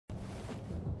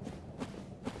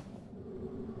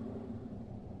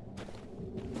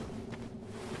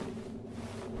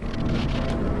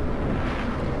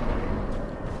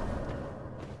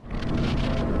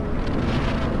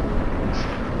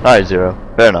Alright, Zero.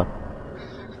 Fair enough.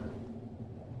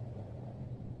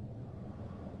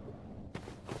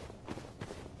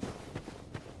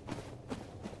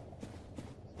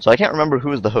 So I can't remember who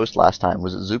was the host last time.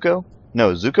 Was it Zuko?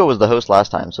 No, Zuko was the host last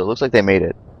time, so it looks like they made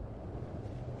it.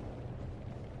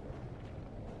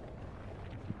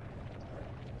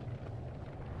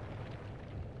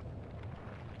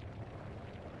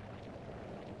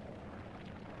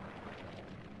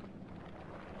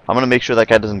 I'm gonna make sure that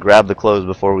guy doesn't grab the clothes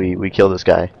before we kill this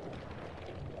guy.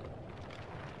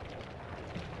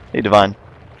 Hey, Divine.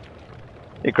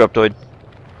 Hey, Corruptoid.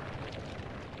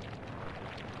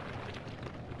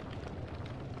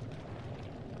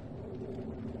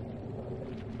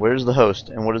 Where's the host,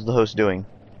 and what is the host doing?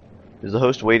 Is the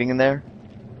host waiting in there?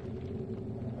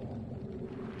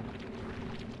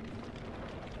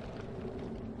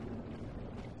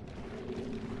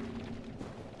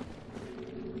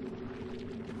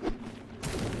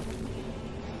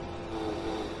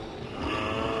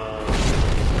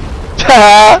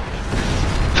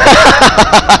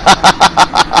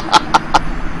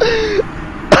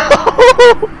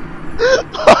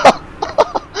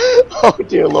 Oh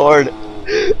dear Lord.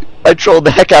 I trolled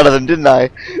the heck out of them, didn't I?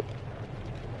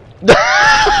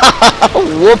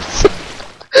 Whoops.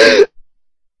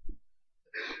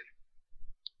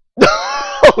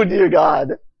 Oh dear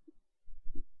God.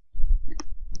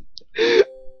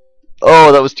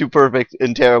 Oh, that was too perfect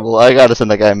and terrible. I gotta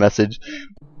send that guy a message.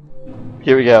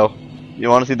 Here we go. You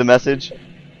wanna see the message?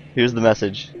 Here's the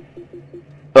message.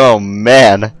 Oh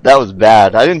man, that was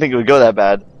bad. I didn't think it would go that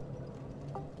bad.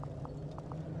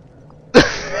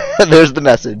 There's the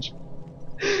message.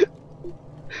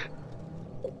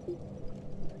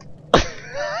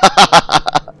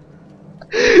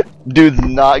 Dude's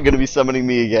not gonna be summoning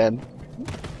me again.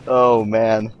 Oh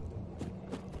man.